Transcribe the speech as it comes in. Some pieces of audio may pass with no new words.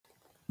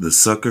The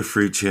Sucker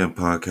Free Champ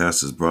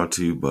podcast is brought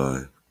to you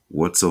by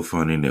What's So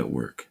Funny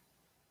Network.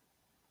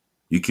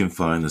 You can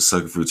find the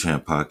Sucker Free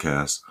Champ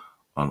podcast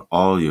on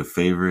all your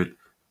favorite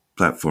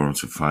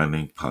platforms for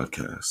finding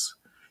podcasts.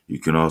 You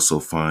can also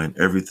find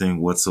everything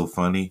What's So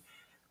Funny,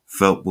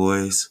 Felt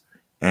Boys,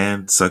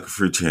 and Sucker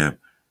Free Champ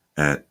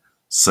at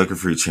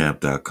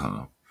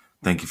suckerfreechamp.com.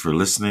 Thank you for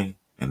listening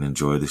and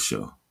enjoy the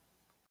show.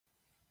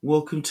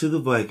 Welcome to the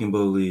Viking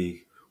Bowl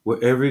League,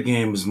 where every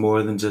game is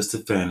more than just a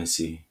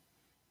fantasy.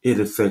 It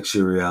affects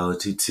your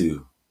reality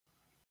too.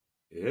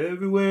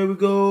 Everywhere we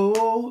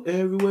go,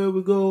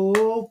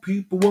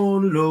 people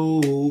wanna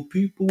know,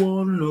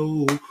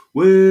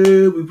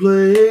 where we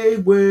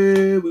play,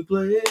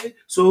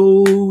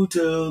 so we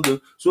tell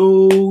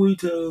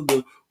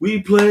them,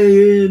 we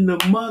play in the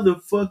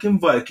motherfucking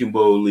Viking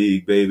Bowl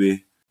League,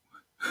 baby.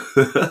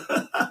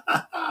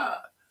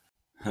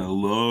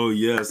 Hello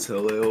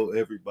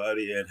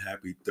everybody, and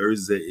happy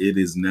Thursday. It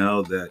is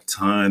now that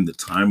time, the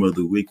time of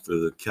the week for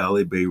the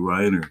Cali Bay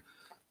Reiner,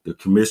 the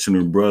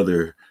commissioner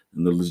brother,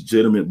 and the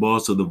legitimate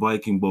boss of the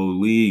Viking Bowl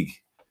League,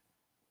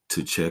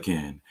 to check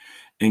in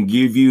and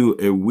give you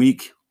a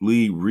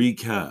weekly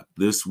recap.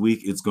 This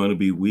week, it's going to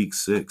be week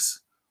 6,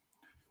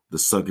 the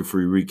Sucker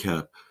Free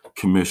Recap,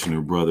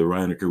 Commissioner Brother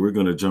Reinecker. We're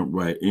going to jump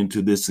right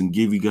into this and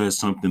give you guys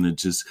something to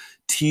just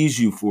tease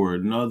you for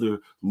another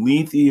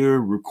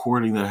lengthier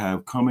recording that I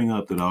have coming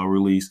up that I'll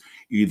release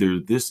either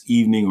this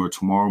evening or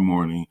tomorrow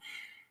morning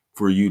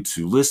for you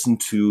to listen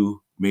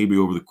to maybe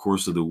over the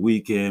course of the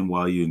weekend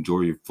while you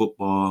enjoy your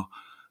football,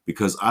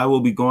 because I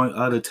will be going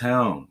out of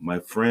town. My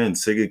friend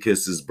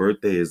Sigakiss's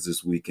birthday is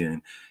this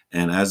weekend,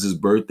 and as his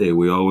birthday,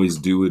 we always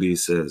do what he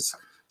says.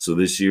 So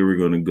this year we're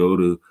going to go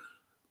to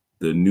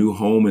the new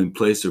home and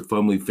place of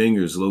Fumbly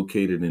Fingers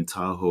located in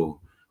Tahoe.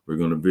 We're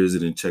going to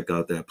visit and check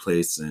out that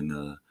place,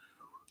 and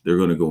they're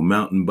going to go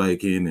mountain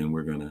biking, and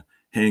we're going to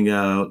hang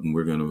out, and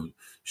we're going to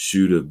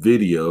shoot a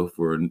video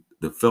for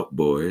the Felt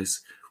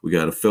Boys. We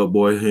got a Felt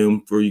Boy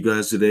hymn for you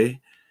guys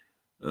today.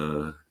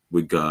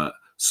 We got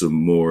some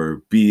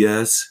more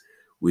BS.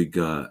 We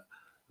got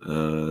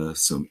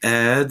some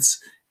ads,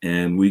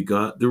 and we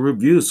got the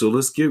review. So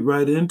let's get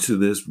right into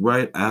this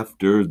right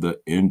after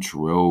the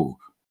intro.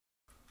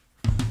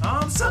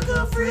 I'm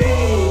sucker free.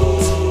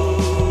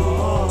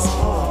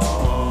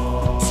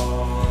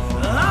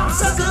 I'm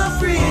sucker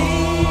free.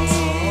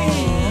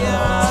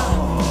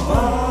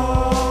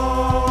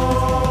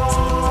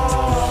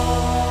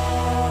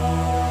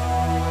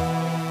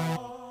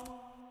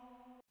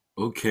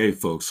 Okay,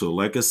 folks, so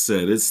like I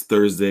said, it's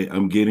Thursday.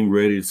 I'm getting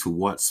ready to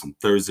watch some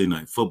Thursday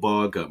night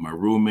football. I got my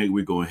roommate.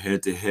 We're going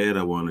head-to-head.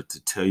 I wanted to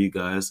tell you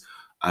guys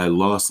I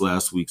lost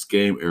last week's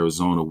game.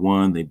 Arizona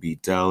won. They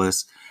beat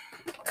Dallas.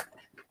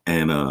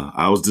 And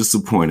I was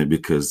disappointed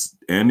because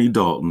Andy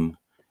Dalton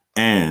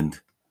and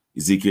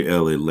Ezekiel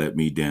Elliott let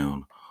me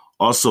down.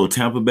 Also,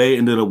 Tampa Bay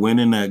ended up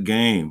winning that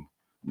game.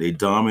 They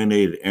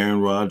dominated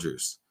Aaron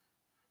Rodgers.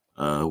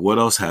 What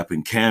else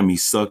happened? Cam, he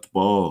sucked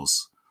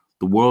balls.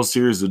 The World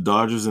Series, the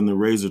Dodgers and the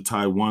Rays are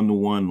tied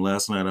 1-1.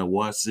 Last night I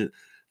watched it.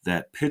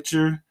 That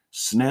pitcher,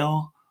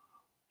 Snell,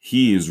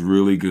 he is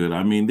really good.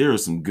 I mean, there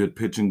is some good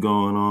pitching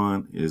going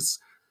on. It's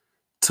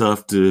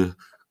tough to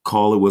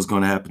call it what's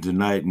going to happen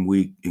tonight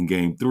in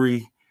Game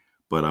 3,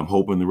 but I'm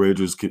hoping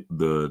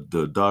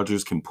the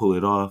Dodgers can pull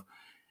it off.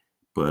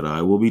 But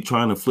I will be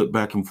trying to flip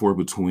back and forth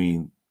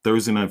between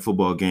Thursday night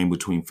football game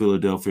between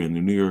Philadelphia and the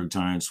New York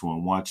Giants, who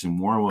I'm watching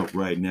warm up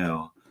right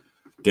now.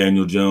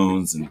 Daniel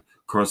Jones and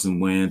Carson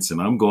Wentz,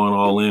 and I'm going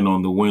all in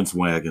on the Wentz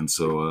wagon.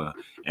 So,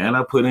 and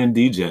I put in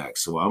D-Jack,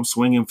 so I'm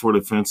swinging for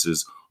the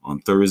fences on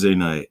Thursday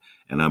night,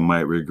 and I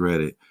might regret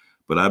it.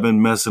 But I've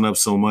been messing up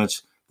so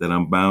much that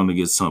I'm bound to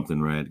get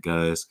something right,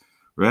 guys.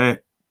 Right?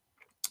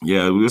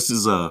 Yeah, this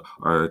is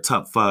our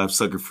top 5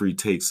 sucker-free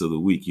takes of the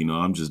week. You know,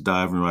 I'm just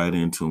diving right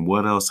into them.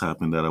 What else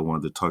happened that I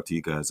wanted to talk to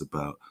you guys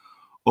about?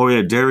 Oh,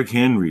 yeah, Derrick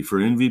Henry for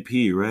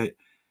MVP, right?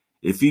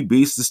 If he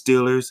beats the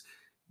Steelers,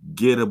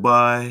 get a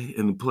bye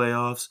in the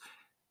playoffs,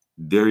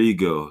 there you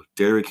go.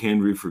 Derrick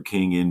Henry for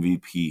King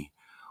MVP.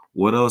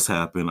 What else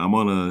happened? I'm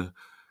going to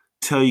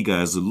tell you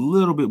guys a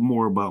little bit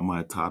more about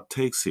my top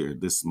takes here.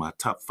 This is my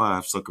top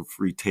 5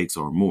 sucker-free takes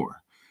or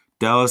more.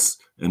 Dallas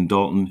and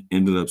Dalton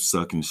ended up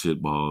sucking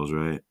shit balls,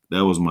 right?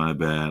 That was my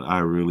bad. I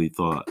really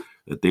thought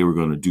that they were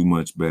going to do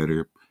much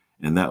better,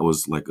 and that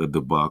was like a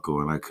debacle,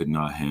 and I could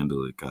not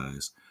handle it,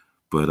 guys.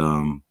 But,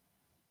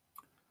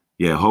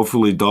 yeah,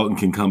 hopefully Dalton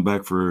can come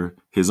back for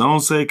his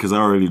own sake, because I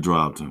already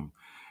dropped him.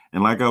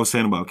 And like I was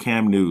saying about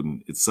Cam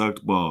Newton, it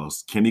sucked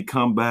balls. Can he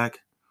come back,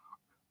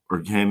 or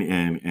can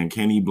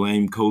he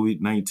blame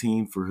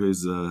COVID-19 for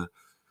his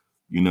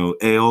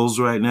ails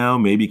right now?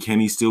 Maybe can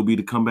he still be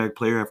the comeback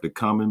player after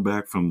coming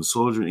back from the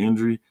shoulder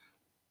injury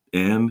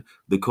and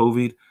the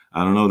COVID?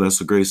 I don't know.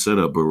 That's a great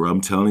setup, but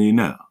I'm telling you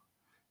now,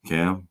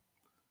 Cam,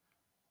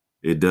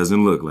 it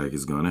doesn't look like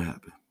it's going to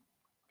happen.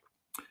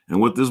 And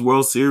with this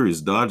World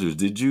Series, Dodgers,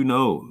 did you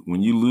know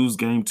when you lose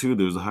Game 2,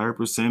 there's a higher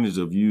percentage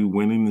of you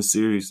losing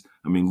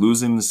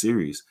the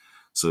series.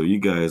 So you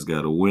guys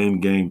got to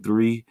win Game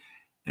 3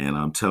 And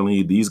I'm telling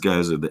you, these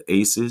guys are the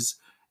aces.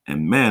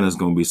 And man, there's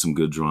going to be some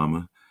good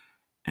drama.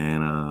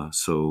 And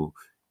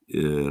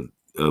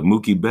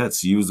Mookie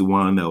Betts, you was the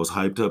one that was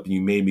hyped up and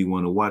you made me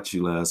want to watch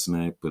you last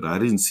night. But I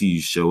didn't see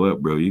you show up,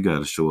 bro. You got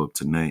to show up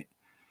tonight.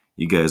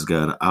 You guys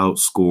got to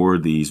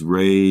outscore these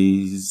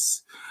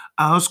Rays.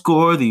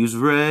 Outscore these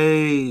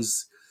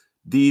Rays.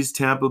 These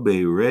Tampa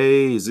Bay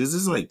Rays. Is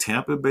this like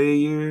Tampa Bay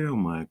year? Oh,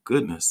 my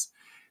goodness.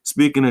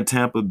 Speaking of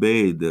Tampa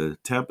Bay, the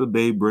Tampa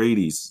Bay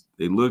Brady's,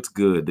 they looked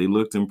good. They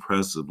looked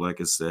impressive,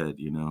 like I said,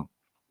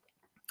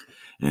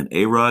 And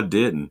A-Rod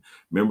didn't.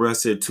 Remember I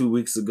said 2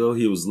 weeks ago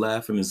he was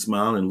laughing and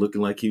smiling,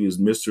 looking like he was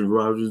Mr.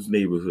 Rogers'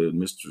 neighborhood,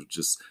 Mr.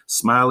 just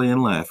smiling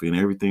and laughing.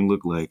 Everything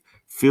looked like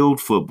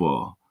field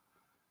football.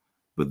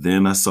 But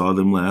then I saw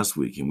them last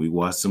week, and we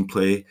watched them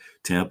play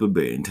Tampa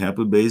Bay. And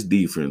Tampa Bay's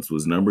defense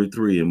was number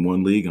 3 in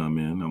one league I'm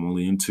in. I'm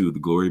only in 2, the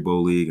Glory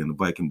Bowl League and the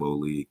Viking Bowl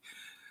League.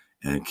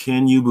 And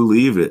can you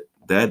believe it?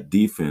 That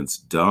defense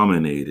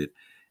dominated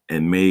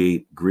and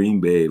made Green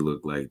Bay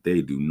look like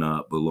they do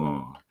not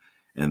belong.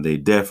 And they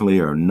definitely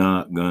are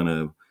not going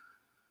to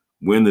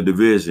win the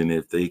division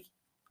if they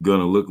going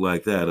to look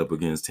like that up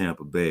against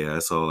Tampa Bay.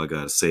 That's all I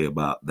got to say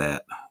about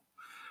that.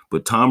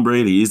 But Tom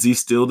Brady, is he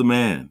still the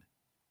man?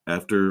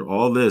 After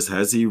all this,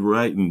 has he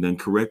rightened and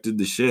corrected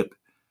the ship?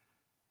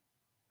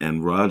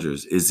 And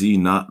Rodgers, is he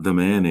not the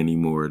man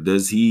anymore?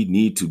 Does he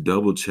need to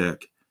double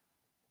check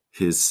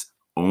his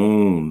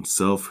own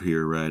self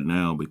here right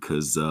now?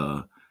 Because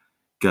got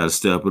to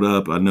step it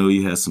up. I know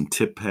he has some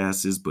tip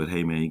passes, but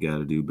hey, man, you got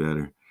to do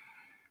better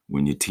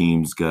when your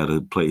team's got to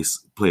play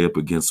up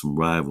against some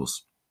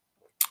rivals.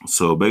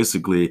 So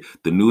basically,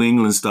 the New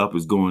England stock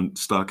is going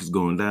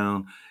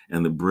down,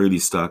 and the Brady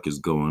stock is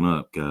going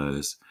up,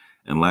 guys.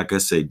 And like I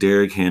say,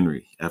 Derrick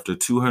Henry, after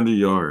 200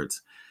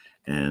 yards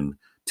and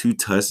 2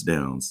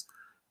 touchdowns,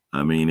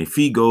 I mean, if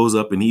he goes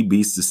up and he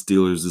beats the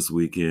Steelers this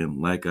weekend,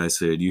 like I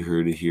said, you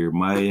heard it here.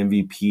 My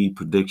MVP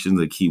predictions,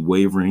 they keep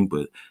wavering,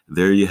 but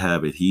there you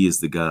have it. He is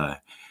the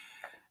guy.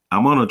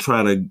 I'm going to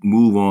try to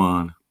move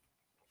on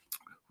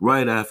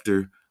right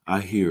after I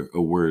hear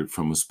a word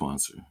from a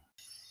sponsor.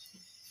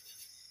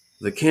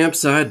 The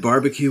campsite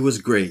barbecue was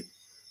great,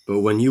 but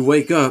when you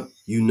wake up,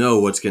 you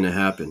know what's going to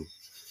happen.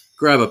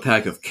 Grab a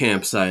pack of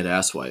Campsite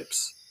Ass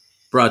Wipes.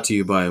 Brought to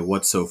you by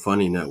What's So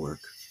Funny Network.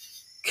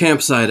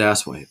 Campsite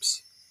Ass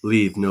Wipes.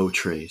 Leave no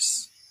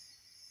trace.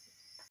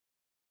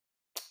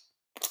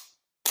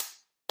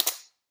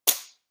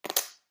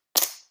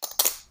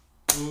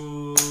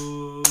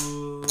 Bullshit.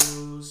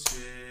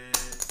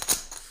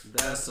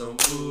 That's some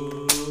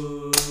bullshit.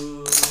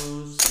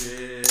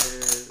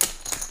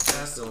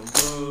 That's some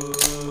bullshit.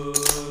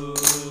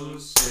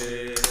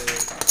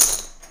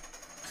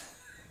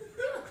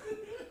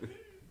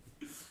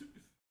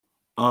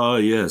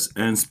 Yes.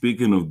 And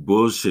speaking of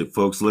bullshit,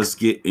 folks, let's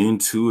get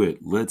into it.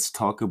 Let's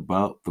talk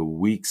about the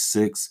Week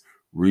 6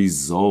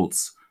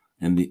 results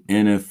in the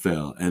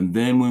NFL. And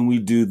then when we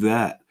do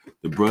that,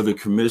 the brother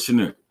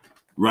commissioner,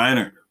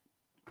 Reiner,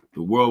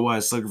 the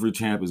worldwide sucker free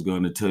champ, is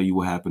going to tell you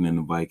what happened in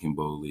the Viking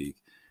Bowl League.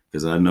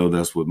 Because I know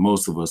that's what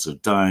most of us are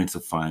dying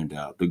to find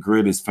out. The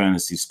greatest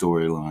fantasy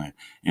storyline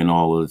in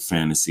all of the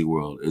fantasy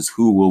world is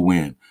who will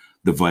win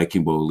the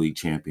Viking Bowl League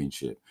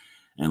championship.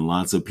 And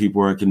lots of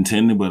people are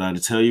contending, but I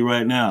tell you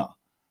right now,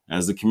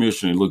 as the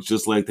commissioner, it looks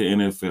just like the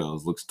NFL.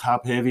 It looks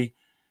top heavy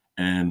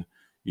and,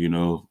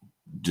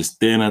 just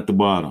thin at the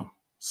bottom.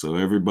 So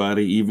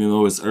everybody, even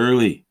though it's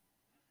early,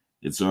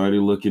 it's already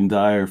looking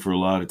dire for a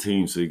lot of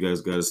teams. So you guys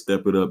got to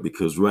step it up,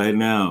 because right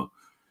now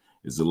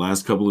is the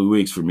last couple of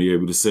weeks for me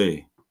able to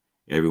say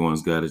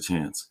everyone's got a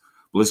chance.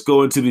 But let's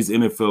go into these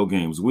NFL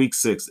games. Week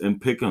 6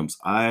 and pick'ems.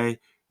 I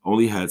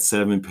only had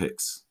 7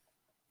 picks.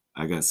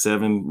 I got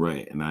 7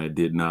 right, and I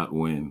did not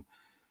win.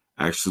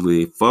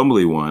 Actually,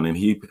 Fumbly won, and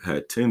he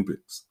had 10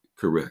 picks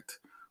correct.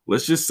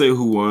 Let's just say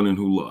who won and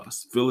who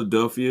lost.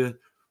 Philadelphia.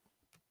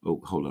 Oh,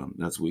 hold on.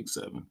 That's week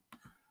 7.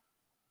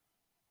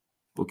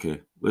 Okay,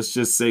 let's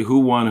just say who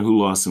won and who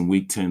lost in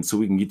week 10 so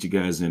we can get you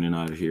guys in and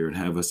out of here and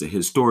have us a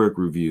historic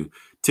review.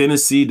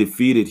 Tennessee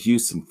defeated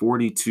Houston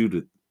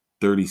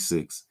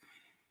 42-36.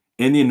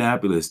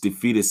 Indianapolis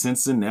defeated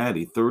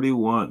Cincinnati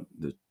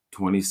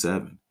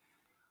 31-27.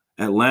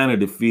 Atlanta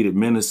defeated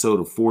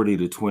Minnesota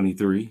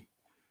 40-23.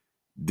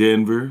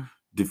 Denver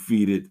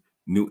defeated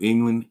New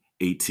England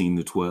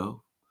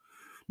 18-12.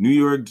 New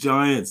York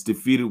Giants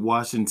defeated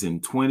Washington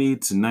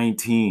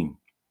 20-19.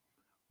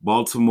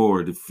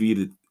 Baltimore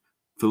defeated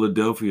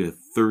Philadelphia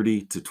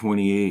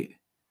 30-28.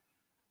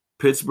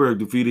 Pittsburgh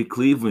defeated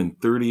Cleveland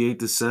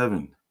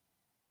 38-7.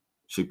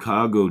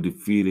 Chicago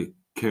defeated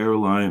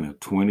Carolina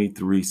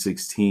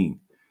 23-16.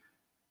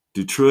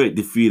 Detroit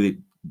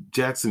defeated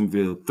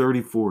Jacksonville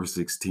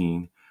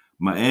 34-16.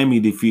 Miami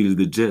defeated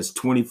the Jets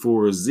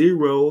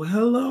 24-0.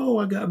 Hello,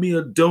 I got me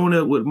a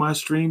donut with my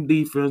stream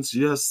defense,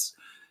 yes.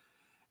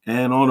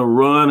 And on a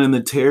run in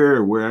the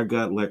terror where I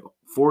got like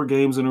 4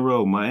 games in a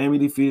row. Miami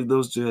defeated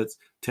those Jets.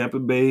 Tampa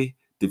Bay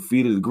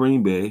defeated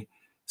Green Bay.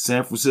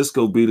 San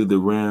Francisco beat the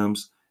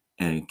Rams.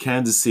 And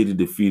Kansas City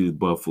defeated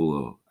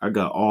Buffalo. I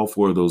got all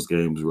 4 of those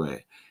games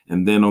right.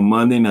 And then on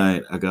Monday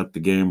night, I got the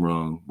game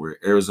wrong where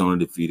Arizona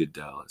defeated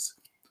Dallas.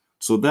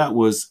 So that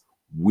was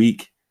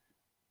week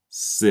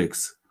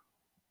 6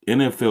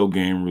 NFL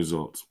game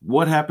results.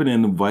 What happened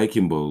in the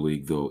Viking Bowl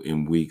League, though,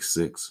 in week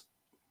 6?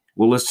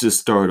 Well, let's just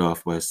start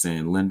off by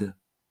saying, Linda,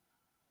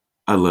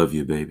 I love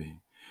you, baby.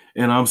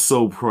 And I'm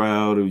so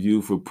proud of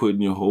you for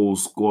putting your whole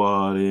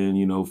squad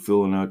in,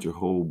 filling out your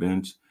whole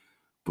bench.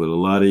 But a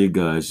lot of you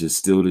guys just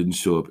still didn't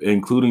show up,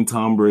 including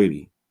Tom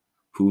Brady,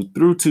 who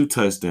threw 2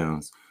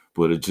 touchdowns,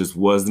 but it just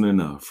wasn't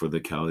enough for the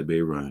Cali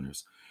Bay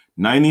Rhiners.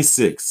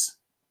 96-61.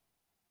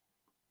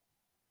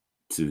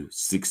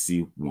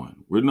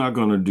 We're not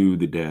going to do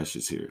the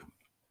dashes here,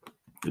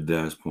 the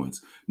dash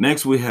points.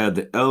 Next, we had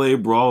the LA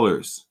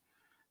Brawlers.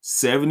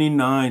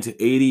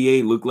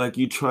 79-88. Looked like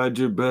you tried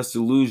your best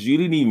to lose. You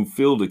didn't even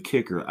field the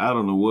kicker. I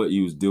don't know what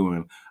you was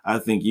doing. I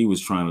think you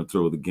was trying to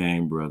throw the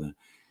game, brother.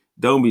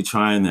 Don't be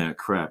trying that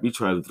crap. You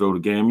tried to throw the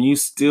game, and you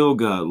still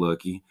got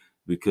lucky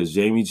because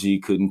Jamie G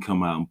couldn't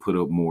come out and put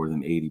up more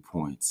than 80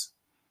 points.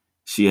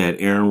 She had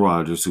Aaron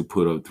Rodgers, who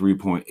put up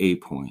 3.8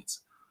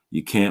 points.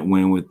 You can't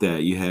win with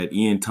that. You had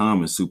Ian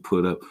Thomas, who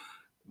put up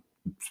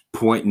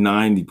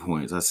 0.90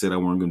 points. I said I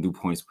wasn't going to do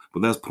points,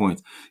 but that's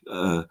points.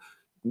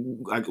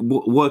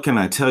 What can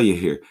I tell you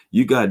here?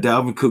 You got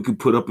Dalvin Cook, who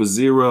put up a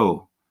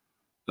 0.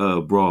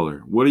 Brawler.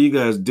 What are you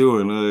guys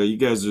doing? You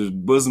guys are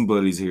bosom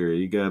buddies here.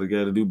 You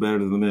gotta do better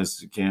than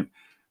this. You can't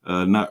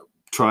not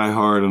try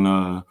hard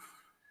on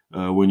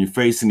when you're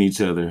facing each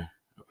other.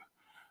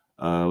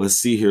 Let's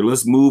see here.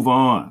 Let's move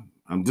on.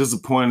 I'm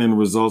disappointed in the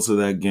results of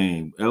that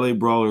game. LA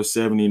Brawler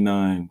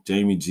 79,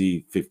 Jamie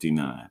G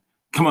 59.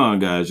 Come on,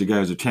 guys. You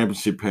guys are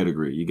championship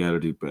pedigree. You got to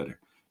do better.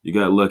 You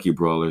got lucky,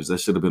 Brawlers. That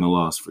should have been a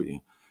loss for you.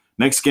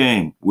 Next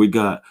game, we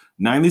got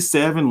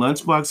 97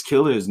 Lunchbox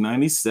Killers,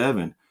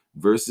 97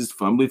 versus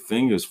Fumbly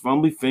Fingers.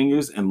 Fumbly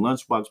Fingers and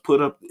Lunchbox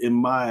put up, in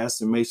my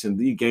estimation,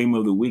 the game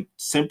of the week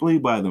simply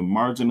by the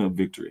margin of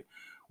victory.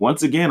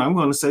 Once again, I'm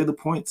going to say the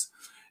points.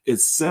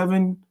 It's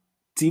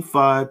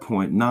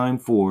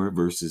 75.94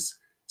 versus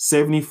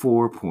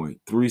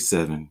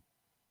 74.37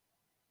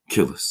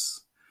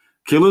 Killers.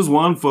 Killers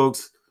won,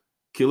 folks.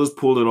 Killers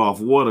pulled it off.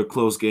 What a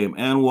close game.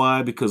 And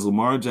why? Because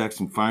Lamar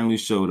Jackson finally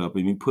showed up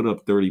and he put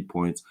up 30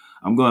 points.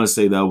 I'm going to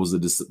say that was a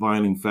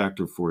defining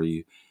factor for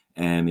you.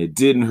 And it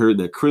didn't hurt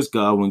that Chris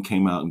Godwin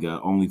came out and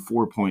got only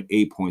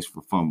 4.8 points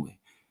for fumbling.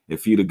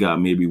 If he'd have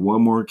got maybe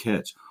one more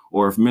catch,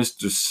 or if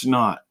Mr.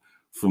 Snot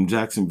from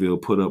Jacksonville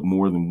put up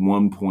more than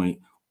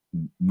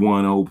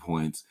 1.10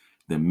 points,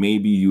 then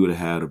maybe you would have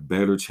had a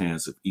better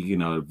chance of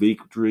eking out a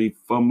victory,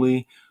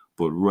 fumbly.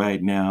 But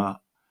right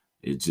now,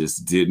 it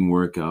just didn't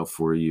work out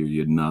for you.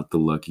 You're not the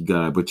lucky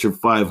guy, but you're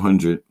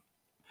 500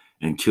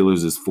 and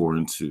Killers is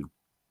 4-2.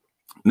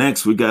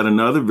 Next, we got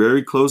another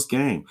very close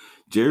game.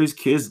 Jerry's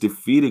Kids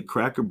defeated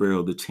Cracker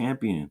Barrel, the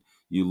champion.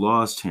 You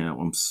lost, champ.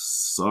 I'm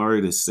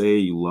sorry to say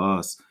you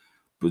lost,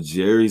 but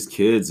Jerry's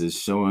Kids is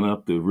showing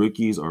up. The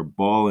rookies are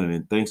balling,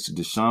 and thanks to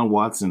Deshaun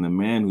Watson, the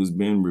man who's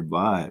been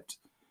revived,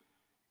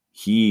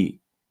 he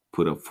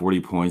put up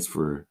 40 points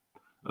for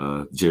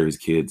Jerry's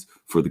Kids,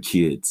 for the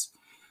kids.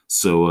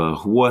 So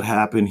what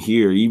happened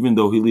here? Even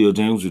though Julio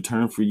James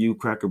returned for you,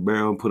 Cracker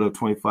Barrel, and put up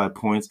 25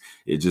 points,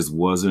 it just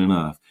wasn't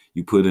enough.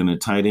 You put in a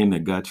tight end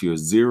that got you a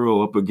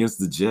 0 up against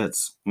the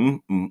Jets.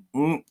 That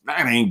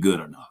ain't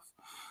good enough.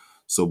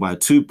 So by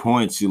 2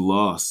 points, you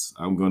lost.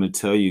 I'm going to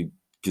tell you,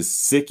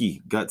 Gesicki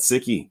got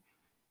sicky,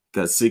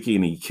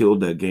 and he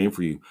killed that game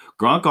for you.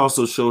 Gronk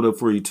also showed up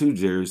for you too,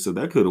 Jerry, so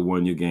that could have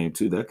won your game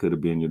too. That could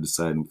have been your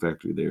deciding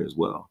factor there as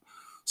well.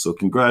 So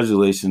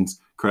congratulations.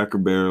 Cracker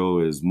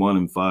Barrel is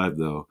 1-5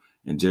 though,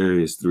 and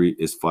Jerry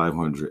is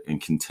 500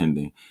 and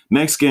contending.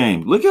 Next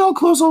game. Look at how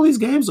close all these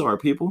games are,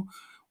 people.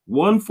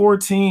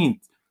 114.02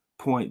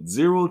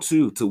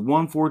 to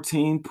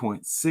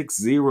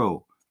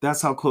 114.60.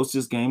 That's how close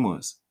this game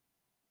was.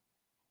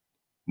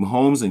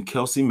 Mahomes and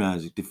Kelsey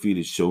Magic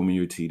defeated Show Me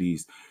Your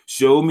TDs.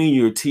 Show me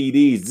your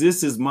TDs.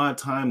 This is my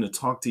time to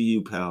talk to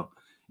you, pal.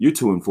 You're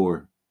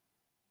 2-4.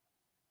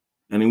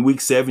 And in week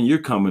 7, you're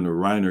coming to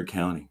Reiner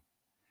County.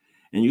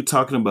 And you're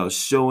talking about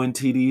showing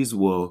TDs?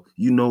 Well,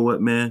 you know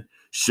what, man?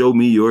 Show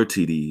me your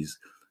TDs.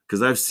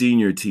 Because I've seen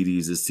your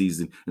TDs this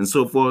season. And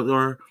so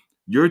far,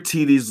 your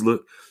TDs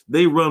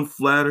they run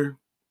flatter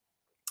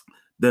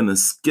than a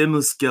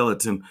skinless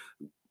skeleton.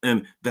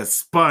 And that's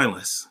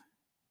spineless.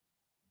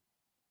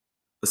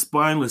 A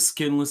spineless,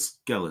 skinless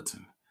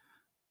skeleton.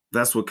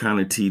 That's what kind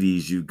of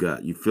TDs you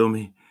got. You feel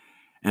me?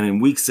 And in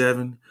week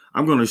 7,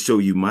 I'm going to show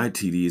you my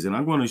TDs, and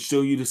I'm going to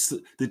show you the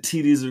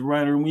TDs of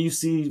Reiner. And when you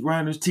see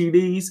Reiner's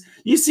TDs,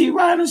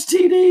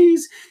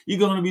 you're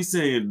going to be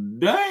saying,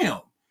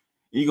 damn.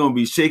 You're going to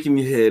be shaking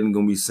your head and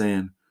going to be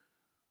saying,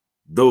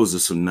 those are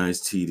some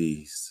nice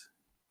TDs.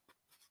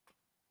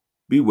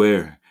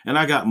 Beware. And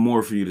I got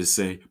more for you to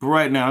say. But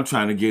right now, I'm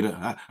trying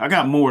to I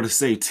got more to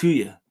say to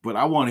you. But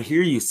I want to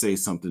hear you say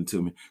something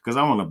to me because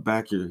I want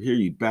to hear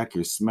you back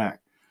your smack.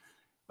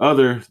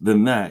 Other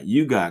than that,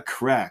 you got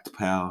cracked,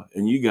 pal,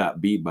 and you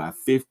got beat by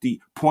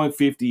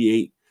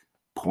 50.58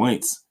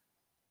 points.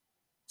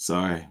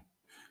 Sorry.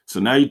 So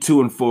now you're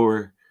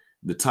 2-4,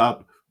 the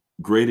top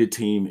graded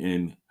team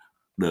in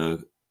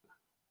the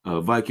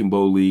Viking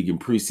Bowl League in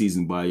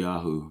preseason by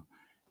Yahoo.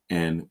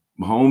 And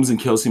Mahomes and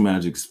Kelsey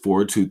Magic's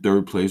 4-2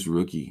 third place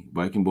rookie.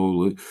 Viking Bowl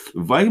League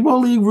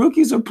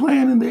rookies are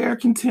playing and they are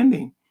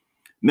contending.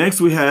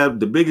 Next, we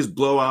have the biggest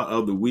blowout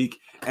of the week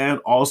and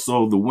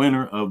also the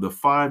winner of the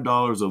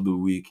 $5 of the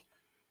week.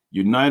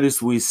 United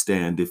We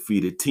Stand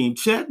defeated Team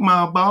Check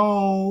My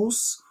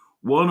Balls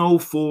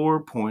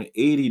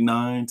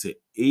 104.89 to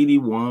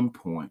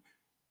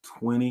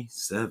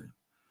 81.27.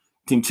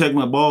 Team Check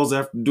My Balls,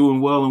 after doing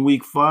well in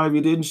week 5,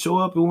 you didn't show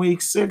up in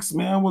week 6.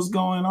 Man, what's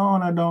going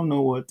on? I don't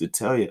know what to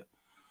tell you.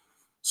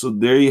 So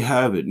there you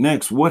have it.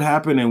 Next, what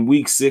happened in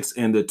week 6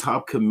 and the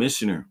top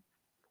commissioner?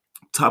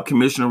 Top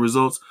commissioner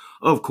results,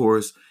 of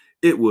course,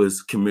 it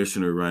was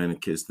Commissioner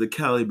Reinekiss. The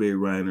Cali Bay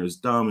Rhiners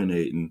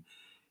dominating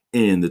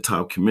in the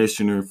top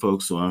commissioner,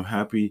 folks. So I'm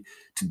happy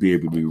to be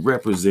able to be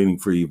representing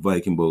for you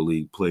Viking Bowl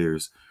League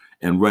players.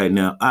 And right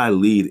now, I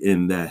lead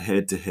in that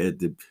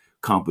head-to-head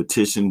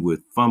competition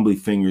with Fumbly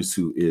Fingers,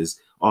 who is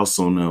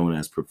also known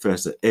as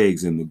Professor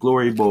Eggs in the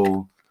Glory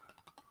Bowl,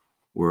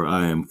 where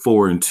I am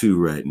 4-2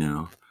 right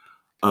now.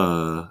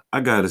 I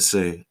gotta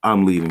say,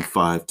 I'm leading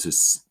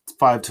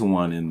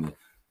 5-1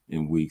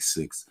 in week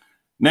 6.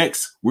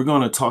 Next, we're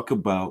going to talk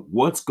about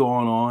what's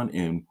going on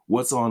and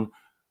what's on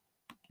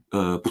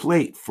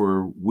plate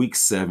for week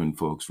 7,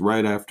 folks,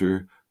 right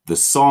after the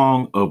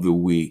song of the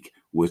week,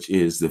 which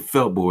is the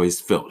Felt Boys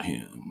Felt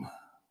Him.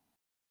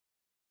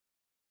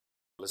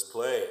 Let's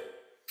play.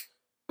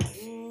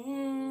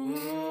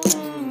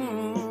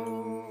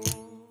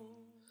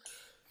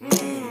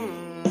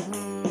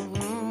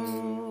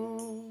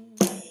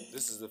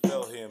 This is the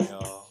Felt Him,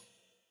 y'all.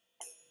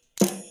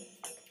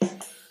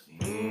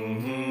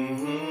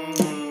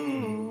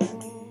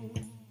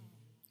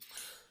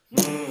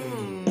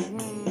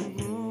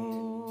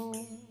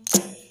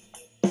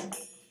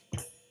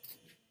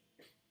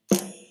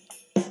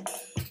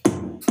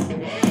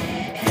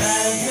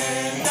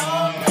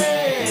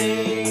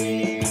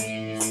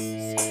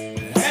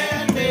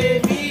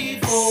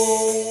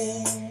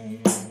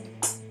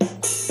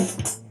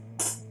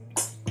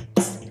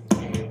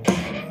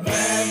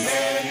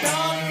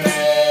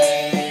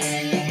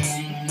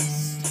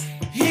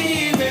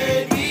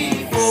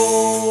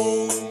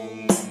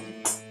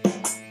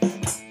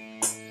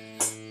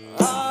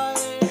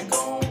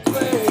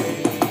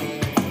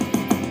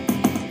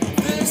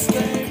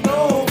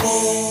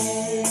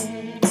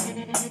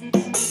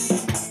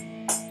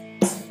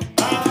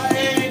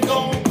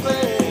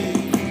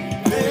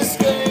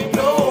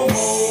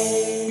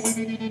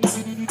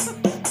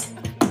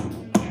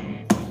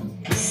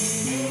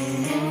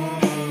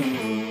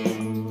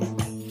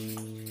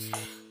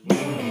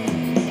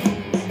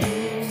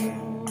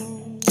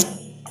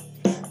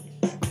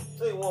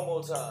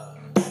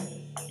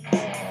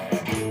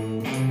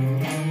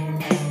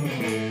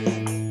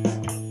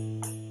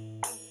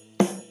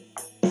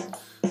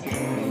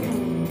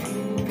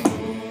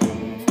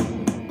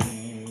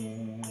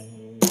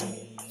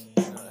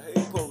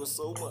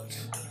 So much.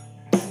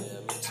 Yeah,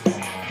 me too.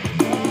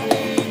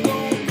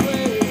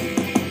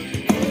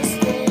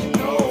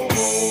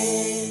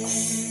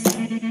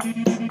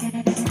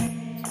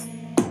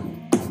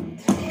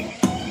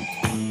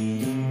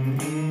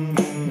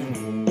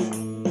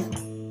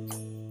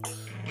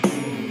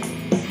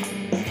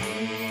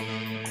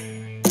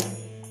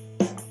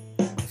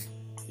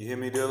 You hear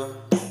me, Dilla?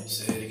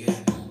 Say it again.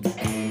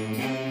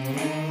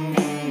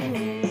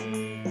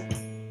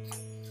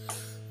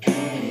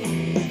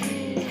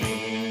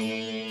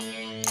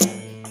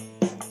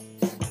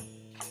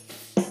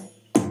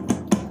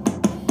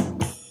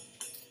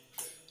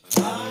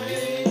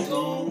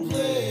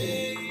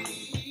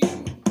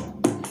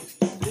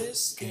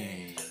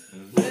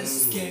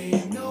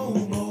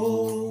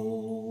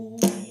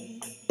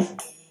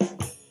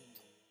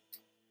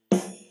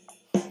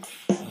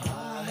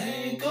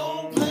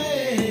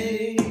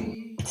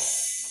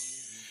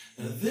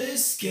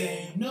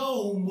 Game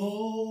no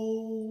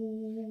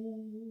more.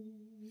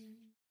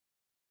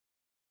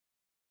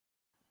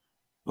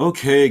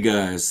 Okay,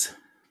 guys,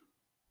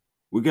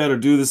 we got to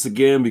do this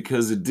again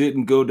because it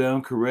didn't go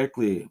down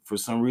correctly. For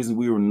some reason,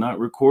 we were not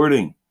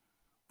recording,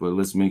 but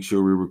let's make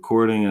sure we're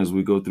recording as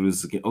we go through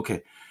this again.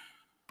 Okay.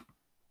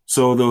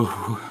 So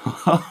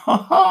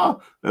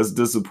that's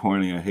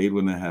disappointing. I hate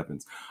when that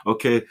happens.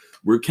 Okay,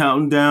 we're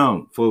counting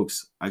down,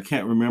 folks. I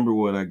can't remember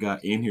what I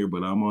got in here,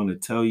 but I'm going to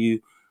tell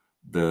you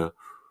the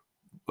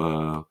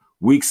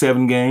week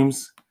 7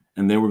 games,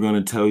 and then we're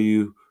going to tell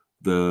you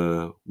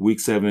the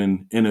week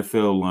 7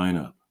 NFL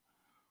lineup.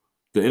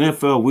 The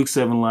NFL week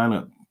 7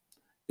 lineup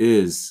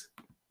is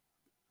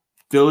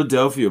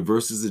Philadelphia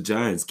versus the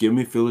Giants. Give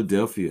me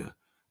Philadelphia.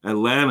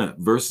 Atlanta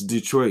versus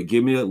Detroit.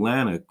 Give me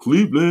Atlanta.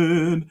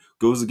 Cleveland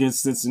goes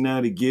against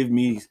Cincinnati. Give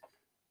me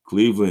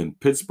Cleveland.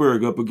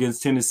 Pittsburgh up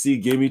against Tennessee.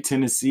 Give me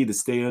Tennessee to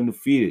stay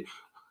undefeated.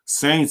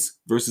 Saints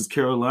versus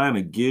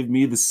Carolina. Give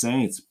me the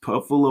Saints.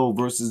 Buffalo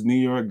versus New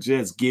York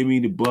Jets. Give me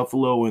the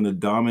Buffalo in a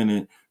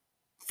dominant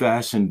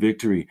fashion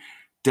victory.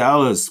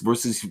 Dallas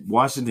versus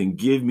Washington.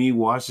 Give me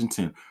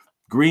Washington.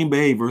 Green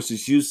Bay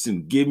versus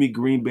Houston. Give me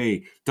Green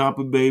Bay.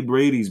 Tampa Bay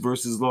Brady's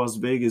versus Las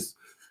Vegas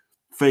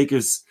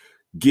Fakers.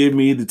 Give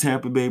me the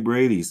Tampa Bay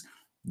Brady's.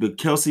 The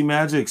Kelsey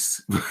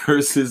Magics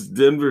versus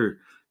Denver.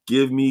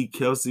 Give me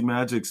Kelsey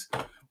Magics.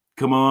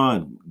 Come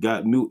on.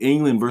 Got New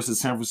England versus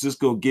San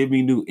Francisco. Give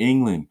me New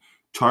England.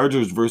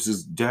 Chargers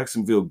versus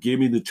Jacksonville. Give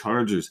me the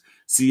Chargers.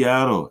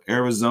 Seattle,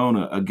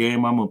 Arizona, a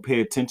game I'm going to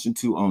pay attention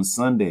to on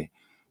Sunday.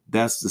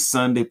 That's the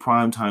Sunday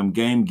primetime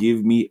game.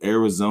 Give me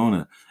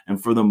Arizona.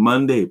 And for the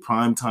Monday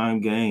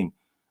primetime game,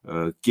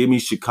 give me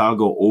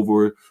Chicago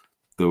over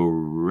the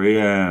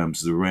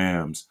Rams.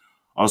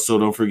 Also,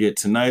 don't forget,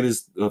 tonight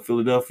is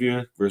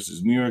Philadelphia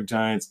versus New York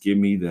Giants. Give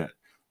me that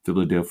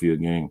Philadelphia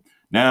game.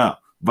 Now,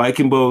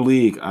 Viking Bowl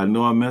League. I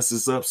know I messed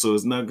this up, so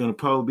it's not going to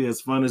probably be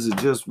as fun as it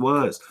just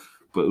was.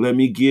 But let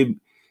me give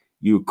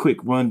you a quick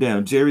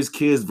rundown. Jerry's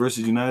Kids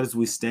versus United as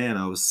We Stand.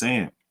 I was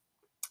saying,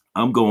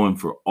 I'm going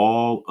for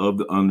all of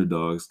the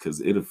underdogs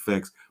because it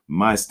affects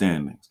my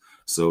standings.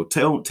 So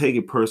don't take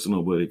it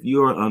personal, but if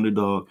you're an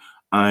underdog,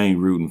 I ain't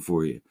rooting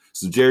for you.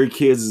 So Jerry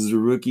Kids is a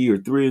rookie. You're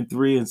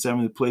 3-3 in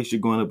 7th place.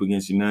 You're going up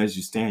against United as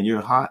You Stand.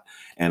 You're hot,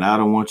 and I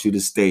don't want you to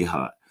stay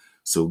hot.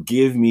 So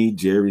give me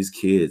Jerry's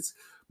Kids.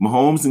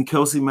 Mahomes and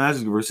Kelsey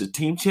Magic versus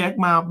Team Check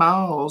My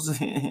Balls.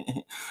 You're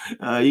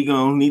going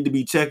to need to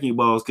be checking your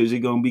balls because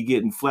you're going to be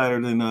getting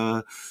flatter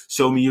than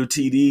Show Me Your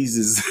TDs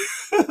is.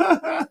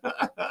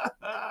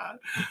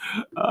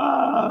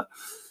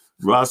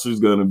 Roster is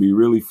going to be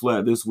really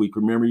flat this week.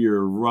 Remember,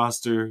 your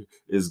roster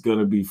is going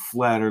to be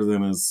flatter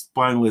than a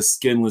spineless,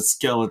 skinless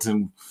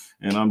skeleton.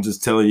 And I'm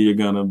just telling you, you're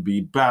going to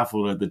be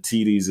baffled at the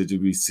TDs that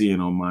you'll be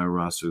seeing on my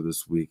roster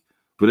this week.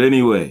 But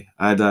anyway,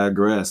 I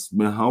digress.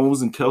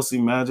 Mahomes and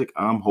Kelsey Magic,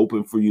 I'm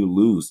hoping for you to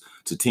lose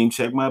to Team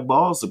Check My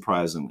Balls,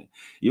 surprisingly.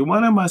 You're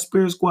one of my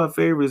Spirit Squad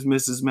favorites,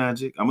 Mrs.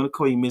 Magic. I'm going to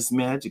call you Miss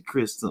Magic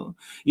Crystal.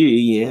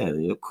 Yeah,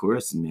 of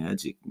course,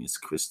 Magic, Miss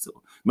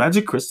Crystal.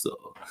 Magic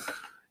Crystal.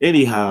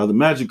 Anyhow, the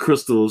Magic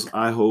Crystals,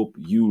 I hope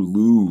you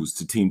lose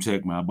to Team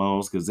Check My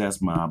Balls because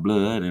that's my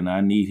blood, and I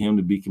need him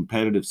to be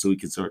competitive so he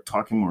can start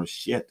talking more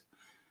shit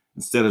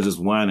instead of just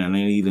whining. I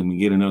need him to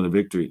get another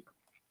victory.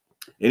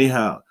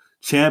 Anyhow,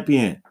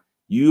 champion,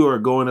 you are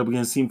going up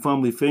against Team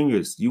Fumbly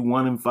Fingers. You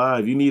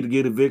 1-5. You need to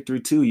get a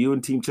victory too. You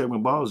and Team Check My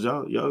Balls,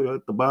 y'all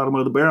at the bottom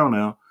of the barrel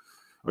now,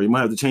 or you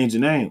might have to change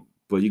your name.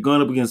 But you're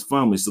going up against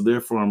Fumbly, so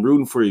therefore I'm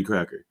rooting for you,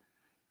 Cracker.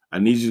 I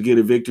need you to get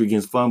a victory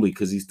against Fumbly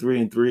because he's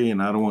 3-3,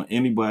 and I don't want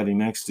anybody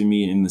next to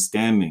me in the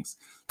standings.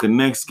 The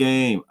next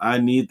game, I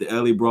need the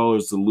LA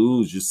Brawlers to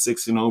lose. You're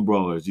 6-0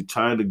 Brawlers. You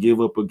tried to give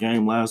up a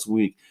game last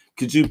week.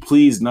 Could you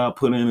please not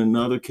put in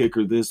another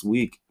kicker this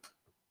week?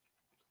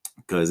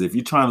 Because if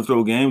you're trying to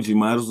throw games, you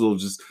might as well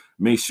just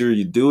make sure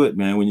you do it,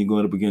 man, when you're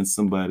going up against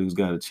somebody who's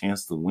got a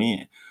chance to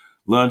win.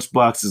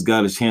 Lunchbox has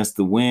got a chance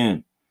to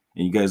win,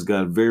 and you guys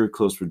got a very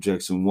close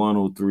projection,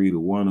 103 to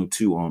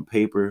 102 on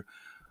paper.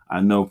 I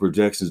know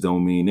projections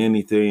don't mean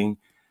anything.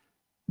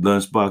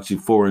 Lunchbox, you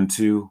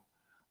 4-2.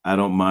 I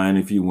don't mind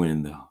if you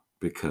win, though,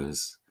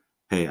 because,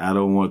 hey, I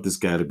don't want this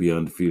guy to be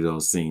undefeated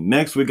on scene.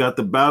 Next, we got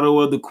the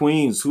Battle of the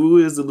Queens. Who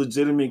is the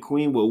legitimate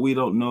queen? Well, we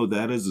don't know.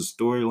 That is a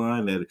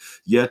storyline that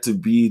yet to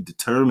be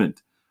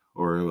determined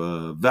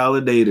or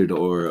validated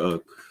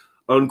or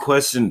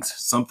unquestioned.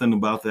 Something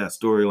about that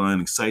storyline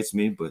excites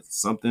me, but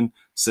something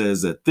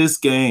says that this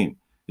game,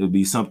 it'll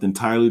be something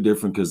entirely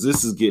different because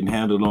this is getting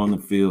handled on the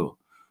field.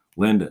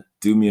 Linda,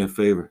 do me a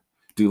favor.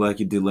 Do like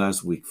you did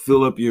last week.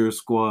 Fill up your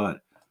squad.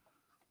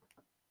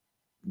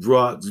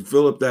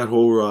 Fill up that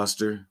whole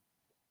roster.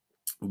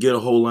 Get a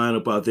whole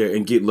lineup out there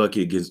and get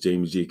lucky against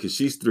Jamie G because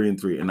she's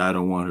 3-3 and I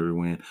don't want her to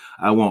win.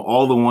 I want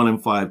all the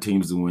 1-5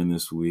 teams to win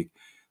this week.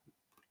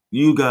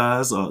 You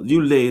guys,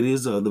 you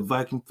ladies are the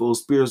Viking Full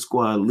Spirit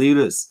Squad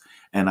leaders.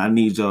 And I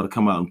need y'all to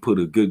come out and put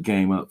a good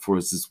game up for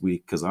us this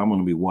week because I'm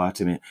going to be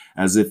watching it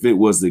as if it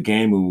was the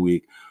game of the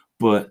week.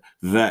 But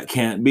that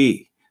can't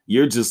be.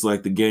 You're just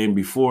like the game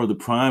before the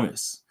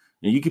Primus.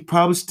 And you could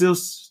probably still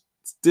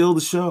steal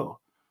the show.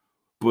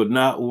 But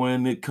not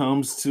when it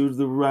comes to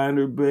the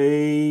Reiner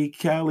Bay,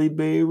 Cali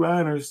Bay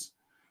Rhiners.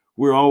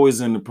 We're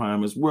always in the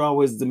Primus. We're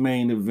always the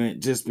main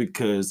event just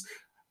because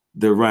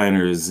the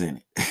Reiner is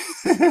in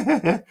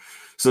it.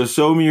 So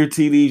show me your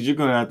TDs. You're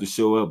going to have to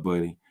show up,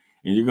 buddy.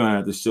 And you're going to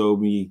have to show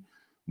me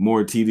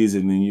more TDs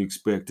than you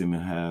expecting to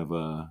have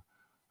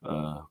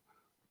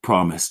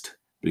promised.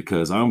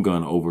 Because I'm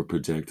going to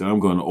overproject, I'm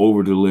going to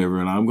overdeliver,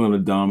 and I'm going to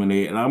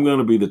dominate, and I'm going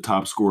to be the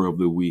top scorer of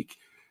the week.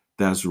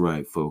 That's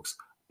right, folks.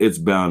 It's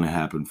bound to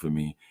happen for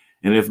me.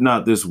 And if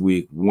not this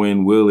week,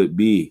 when will it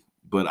be?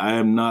 But I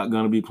am not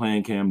going to be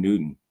playing Cam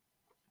Newton.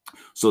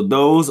 So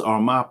those are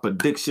my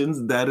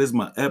predictions. That is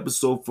my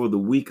episode for the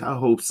week. I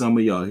hope some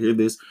of y'all hear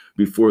this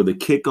before the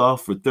kickoff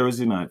for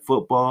Thursday Night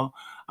Football.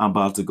 I'm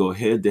about to go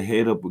head to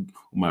head up with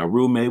my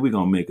roommate. We're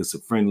going to make us a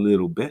friendly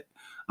little bet.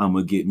 I'm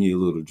going to get me a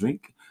little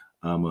drink.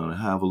 I'm going to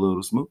have a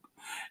little smoke,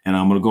 and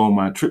I'm going to go on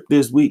my trip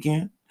this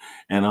weekend,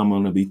 and I'm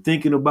going to be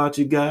thinking about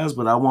you guys,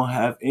 but I won't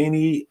have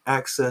any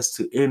access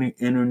to any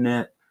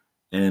internet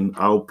And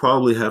I'll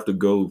probably have to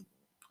go.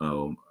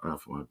 Oh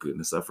my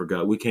goodness, I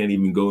forgot. We can't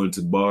even go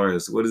into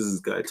bars. What is this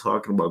guy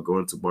talking about?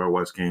 Going to bar,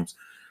 watch games?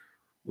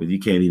 Well, you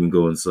can't even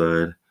go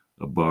inside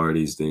a bar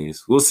these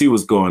days. We'll see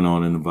what's going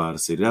on in Nevada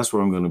City. That's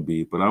where I'm going to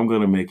be, but I'm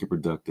going to make it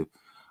productive.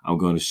 I'm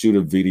going to shoot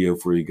a video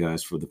for you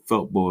guys for the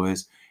Felt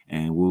Boys,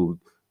 and we'll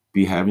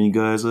be having you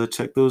guys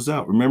check those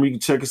out. Remember, you can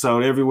check us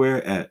out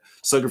everywhere at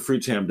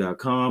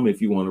suckerfreechamp.com.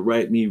 If you want to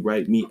write me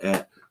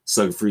at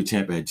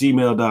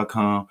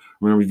suckerfreechamp@gmail.com.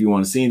 Remember, if you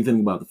want to see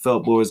anything about the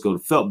Felt Boys, go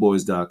to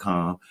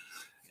feltboys.com.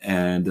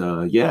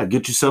 And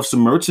get yourself some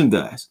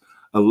merchandise.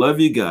 I love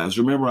you guys.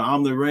 Remember,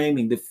 I'm the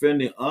reigning,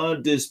 defending,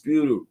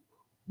 undisputed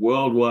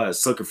worldwide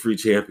sucker free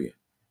champion.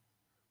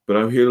 But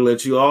I'm here to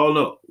let you all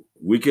know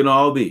we can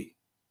all be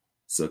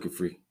sucker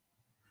free.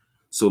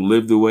 So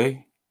live the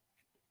way,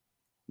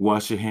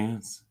 wash your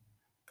hands,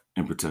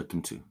 and protect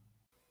them too.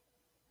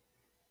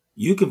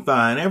 You can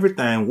find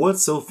everything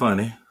What's So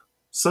Funny,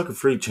 Sucker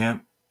Free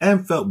Champ,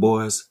 and Felt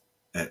Boys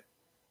at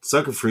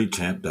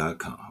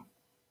suckerfreechamp.com.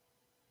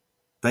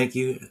 Thank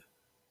you,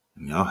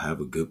 and y'all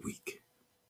have a good week.